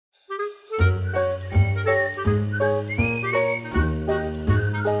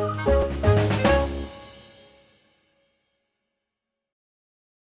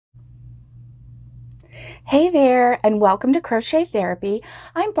Hey there, and welcome to Crochet Therapy.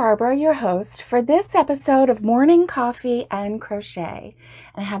 I'm Barbara, your host for this episode of Morning Coffee and Crochet.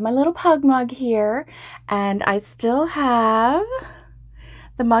 And I have my little pug mug here, and I still have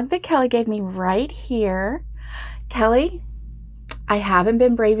the mug that Kelly gave me right here. Kelly, I haven't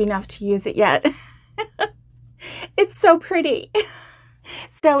been brave enough to use it yet. It's so pretty.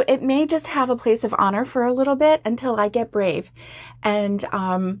 So it may just have a place of honor for a little bit until I get brave. And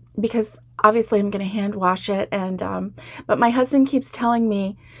because obviously I'm going to hand wash it. But my husband keeps telling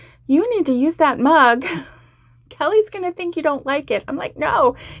me, you need to use that mug. Kelly's going to think you don't like it. I'm like,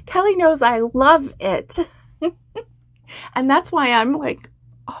 no, Kelly knows I love it. And that's why I'm like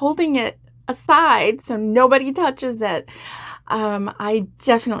holding it aside so nobody touches it. I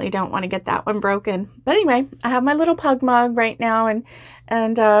definitely don't want to get that one broken. But anyway, I have my little pug mug right now, and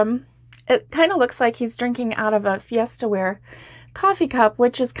it kind of looks like he's drinking out of a Fiesta-ware coffee cup,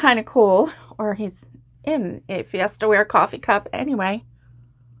 which is kind of cool. Or he's in a Fiesta-ware coffee cup anyway.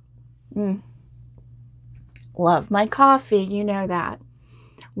 Love my coffee, you know that.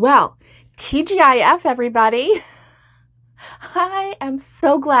 Well, TGIF, everybody. I am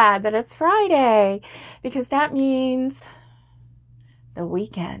so glad that it's Friday, because that means the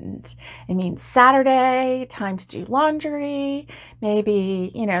weekend. It means Saturday, time to do laundry,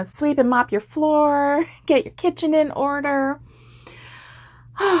 maybe, sweep and mop your floor, get your kitchen in order.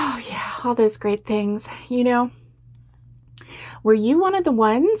 Oh yeah, all those great things. Were you one of the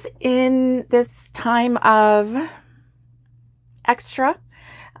ones in this time of extra?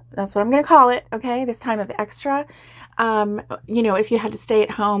 That's what I'm going to call it, okay? This time of extra. If you had to stay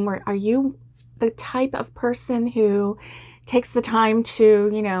at home, or are you the type of person who takes the time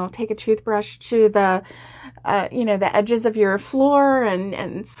to, take a toothbrush to the edges of your floor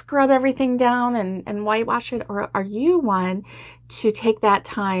and scrub everything down and whitewash it? Or are you one to take that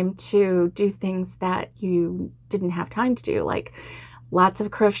time to do things that you didn't have time to do, like lots of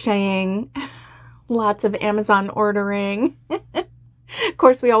crocheting, lots of Amazon ordering? Of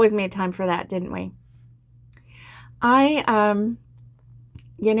course, we always made time for that, didn't we?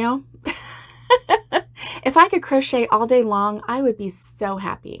 If I could crochet all day long, I would be so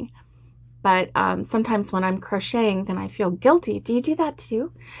happy. But sometimes when I'm crocheting, then I feel guilty. Do you do that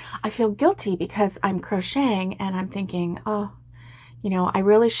too? I feel guilty because I'm crocheting and I'm thinking, oh, I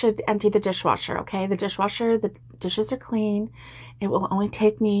really should empty the dishwasher, okay? The dishes are clean. It will only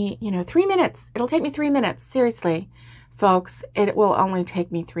take me, 3 minutes. It'll take me 3 minutes. Seriously, folks, it will only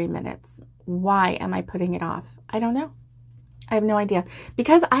take me 3 minutes. Why am I putting it off? I don't know. I have no idea.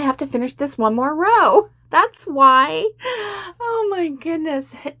 Because I have to finish this one more row. That's why. Oh my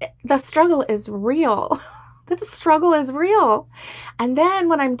goodness. The struggle is real. The struggle is real. And then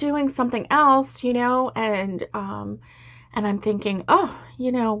when I'm doing something else, and I'm thinking, oh,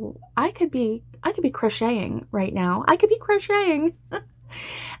 I could be crocheting right now. I could be crocheting.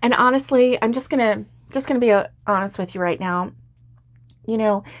 And honestly, I'm just gonna be honest with you right now.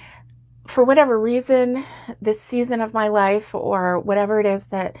 For whatever reason, this season of my life, or whatever it is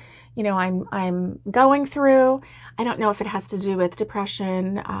that, I'm going through, I don't know if it has to do with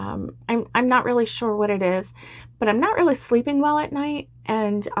depression. I'm not really sure what it is, but I'm not really sleeping well at night.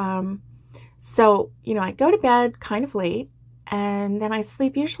 And so, I go to bed kind of late, and then I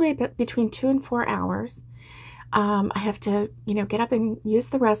sleep usually between 2 and 4 hours. I have to, get up and use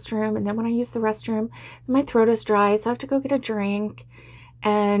the restroom. And then when I use the restroom, my throat is dry, so I have to go get a drink.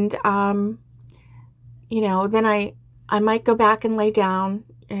 And, then I might go back and lay down,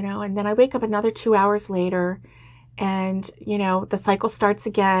 and then I wake up another 2 hours later, and, the cycle starts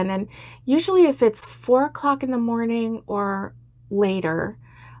again. And usually if it's 4 o'clock in the morning or later,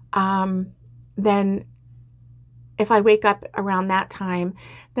 then if I wake up around that time,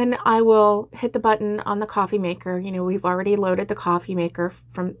 then I will hit the button on the coffee maker. We've already loaded the coffee maker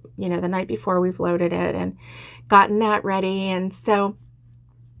from, the night before. We've loaded it and gotten that ready. And so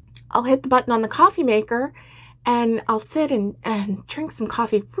I'll hit the button on the coffee maker, and I'll sit and drink some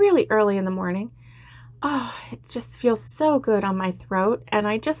coffee really early in the morning. Oh, it just feels so good on my throat, and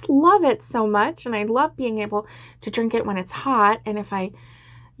I just love it so much. And I love being able to drink it when it's hot. And if I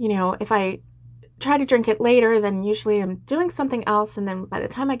try to drink it later, then usually I'm doing something else. And then by the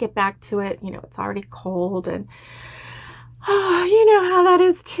time I get back to it, it's already cold. And oh, you know how that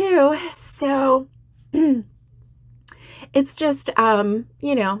is too. So it's just,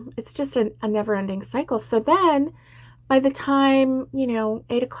 it's just a never-ending cycle. So then by the time,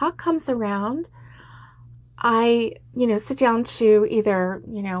 8 o'clock comes around, I, sit down to either,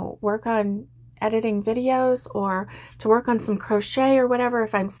 work on editing videos or to work on some crochet or whatever.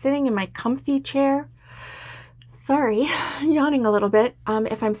 If I'm sitting in my comfy chair, sorry, yawning a little bit.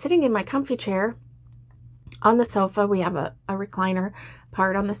 If I'm sitting in my comfy chair, on the sofa. We have a recliner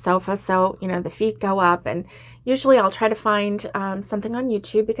part on the sofa, so, you know, the feet go up, and usually I'll try to find something on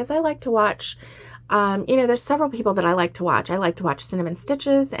YouTube because I like to watch, you know, there's several people that I like to watch. I like to watch Cinnamon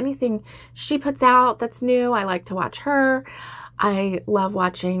Stitches. Anything she puts out that's new, I like to watch her. I love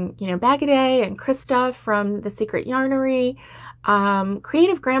watching, you know, Bagaday and Krista from The Secret Yarnery.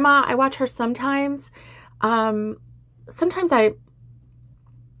 Creative Grandma, I watch her sometimes. Sometimes I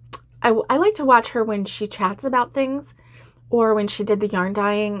like to watch her when she chats about things, or when she did the yarn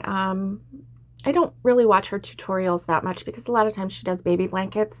dyeing. I don't really watch her tutorials that much because a lot of times she does baby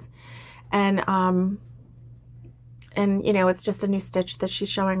blankets, and you know, it's just a new stitch that she's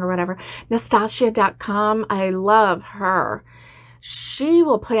showing or whatever. Nastasia.com, I love her. She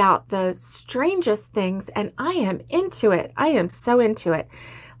will put out the strangest things, and I am into it. I am so into it.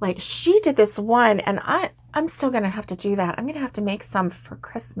 Like, she did this one, and I'm still going to have to do that. I'm going to have to make some for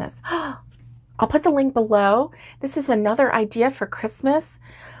Christmas. I'll put the link below. This is another idea for Christmas.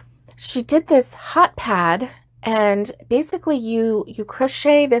 She did this hot pad, and basically you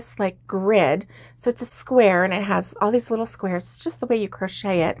crochet this like grid. So it's a square, and it has all these little squares. It's just the way you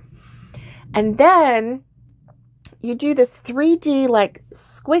crochet it. And then you do this 3D like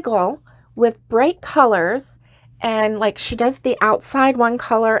squiggle with bright colors, and like she does the outside one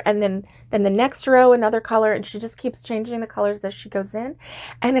color, and then the next row another color, and she just keeps changing the colors as she goes in.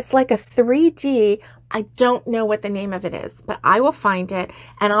 And it's like a 3D. I don't know what the name of it is, but I will find it,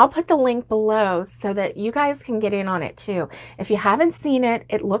 and I'll put the link below so that you guys can get in on it too. If you haven't seen it,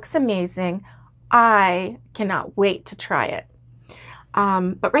 it looks amazing. I cannot wait to try it.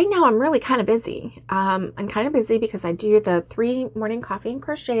 But right now I'm really kind of busy. I'm kind of busy because I do the 3 morning coffee and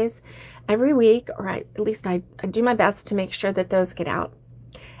crochets every week, or at least I do my best to make sure that those get out.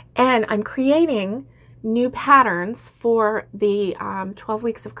 And I'm creating new patterns for the 12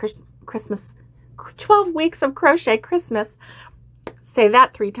 weeks of Christmas, 12 weeks of crochet Christmas. Say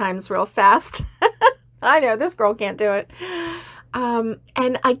that 3 times real fast. I know this girl can't do it.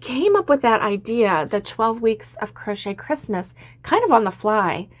 And I came up with that idea, the 12 weeks of crochet Christmas, kind of on the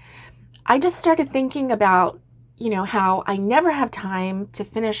fly. I just started thinking about, you know, how I never have time to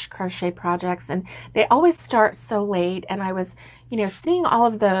finish crochet projects, and they always start so late. And I was, you know, seeing all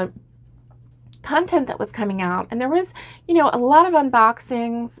of the content that was coming out, and there was, you know, a lot of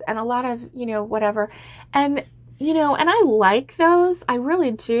unboxings and a lot of, you know, whatever. And, you know, and I like those, I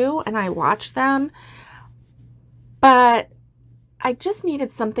really do, and I watch them, but I just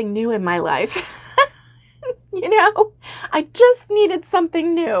needed something new in my life. You know, I just needed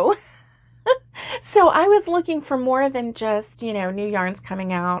something new. So I was looking for more than just, you know, new yarns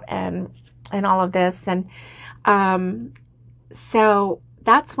coming out and all of this. And so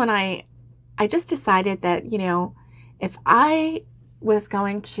that's when I just decided that, you know, if I was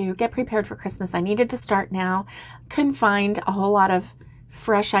going to get prepared for Christmas, I needed to start now. Couldn't find a whole lot of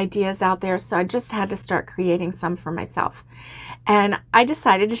fresh ideas out there, so I just had to start creating some for myself. And I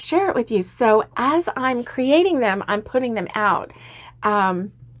decided to share it with you. So as I'm creating them, I'm putting them out.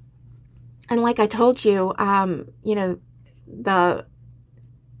 And like I told you, you know, the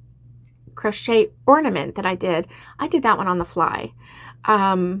crochet ornament that I did that one on the fly.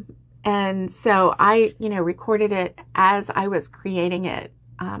 And so I, you know, recorded it as I was creating it.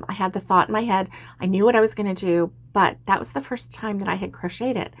 I had the thought in my head. I knew what I was going to do, but that was the first time that I had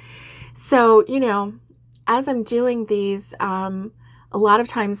crocheted it. So, you know, as I'm doing these, a lot of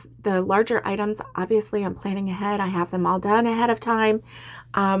times the larger items, obviously I'm planning ahead. I have them all done ahead of time.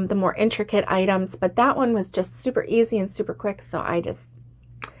 The more intricate items, but that one was just super easy and super quick. So I just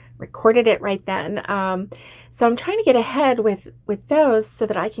recorded it right then. So I'm trying to get ahead with those so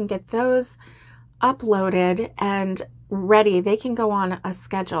that I can get those uploaded and ready. They can go on a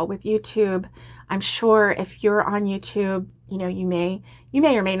schedule with YouTube. I'm sure if you're on YouTube, you know, you may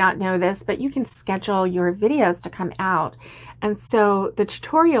or may not know this, but you can schedule your videos to come out. And so the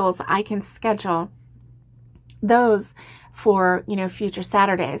tutorials, I can schedule those for, you know, future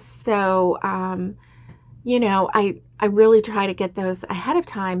Saturdays. So, you know, I really try to get those ahead of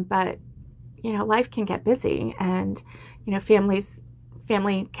time, but, you know, life can get busy, and, you know,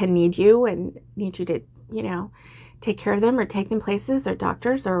 family can need you and need you to, you know, take care of them or take them places or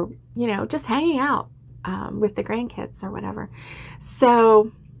doctors or, you know, just hanging out with the grandkids or whatever.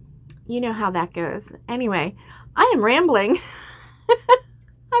 So you know how that goes. Anyway, I am rambling.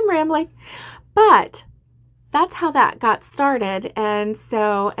 I'm rambling, but that's how that got started. And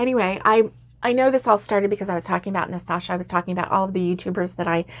so anyway, I know this all started because I was talking about Nastasia. I was talking about all of the YouTubers that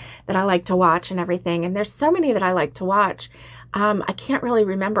I like to watch and everything. And there's so many that I like to watch. I can't really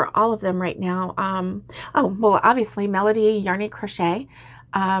remember all of them right now. Oh, well, obviously Melody Yarny Crochet.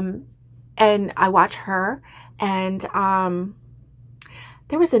 and I watch her. And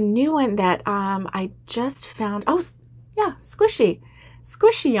there was a new one that I just found. Oh, yeah, Squishy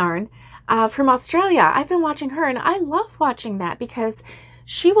Yarn from Australia. I've been watching her, and I love watching that because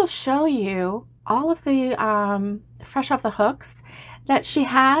she will show you all of the fresh off the hooks that she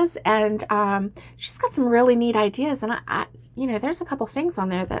has, and she's got some really neat ideas. And I you know, there's a couple things on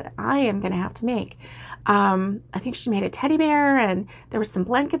there that I am going to have to make. I think she made a teddy bear, and there were some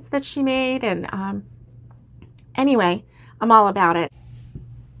blankets that she made, and anyway, I'm all about it.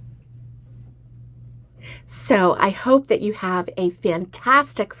 So I hope that you have a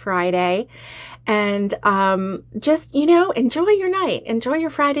fantastic Friday, and just, you know, enjoy your night, enjoy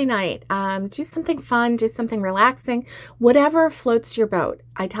your Friday night. Do something fun, do something relaxing, whatever floats your boat.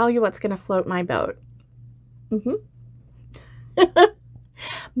 I tell you what's going to float my boat.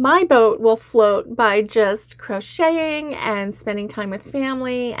 My boat will float by just crocheting and spending time with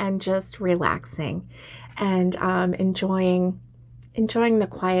family and just relaxing and enjoying the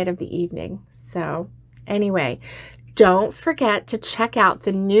quiet of the evening. So anyway, don't forget to check out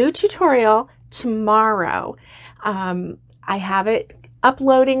the new tutorial tomorrow. I have it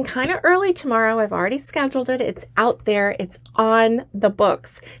uploading kind of early tomorrow. I've already scheduled it. It's out there. It's on the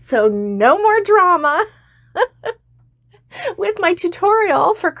books. So no more drama with my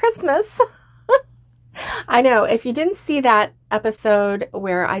tutorial for Christmas. I know, if you didn't see that episode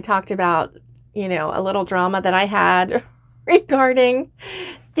where I talked about, you know, a little drama that I had regarding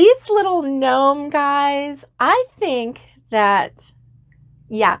these little gnome guys, I think that,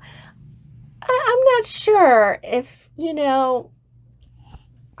 yeah, I'm not sure if, you know,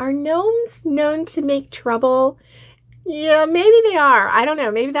 are gnomes known to make trouble? Yeah, maybe they are. I don't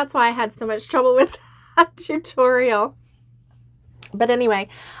know. Maybe that's why I had so much trouble with that tutorial. But anyway,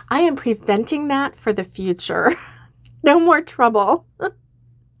 I am preventing that for the future. No more trouble.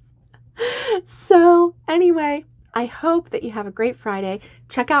 So anyway, I hope that you have a great Friday.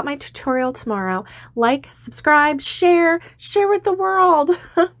 Check out my tutorial tomorrow. Like, subscribe, share with the world.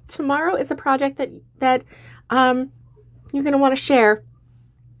 Tomorrow is a project that you're going to want to share.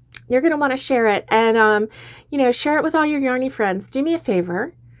 You're going to want to share it, and you know, share it with all your yarny friends. Do me a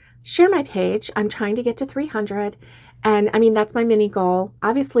favor, share my page. I'm trying to get to 300. And I mean, that's my mini goal.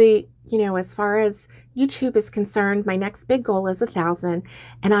 Obviously, you know, as far as YouTube is concerned, my next big goal is 1,000.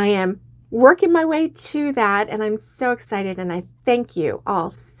 And I am working my way to that. And I'm so excited. And I thank you all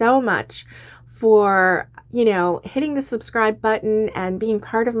so much for, you know, hitting the subscribe button and being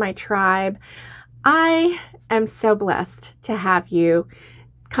part of my tribe. I am so blessed to have you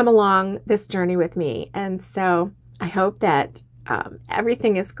come along this journey with me. And so I hope that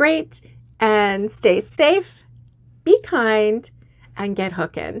everything is great, and stay safe. Be kind and get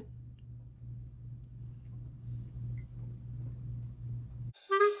hooking.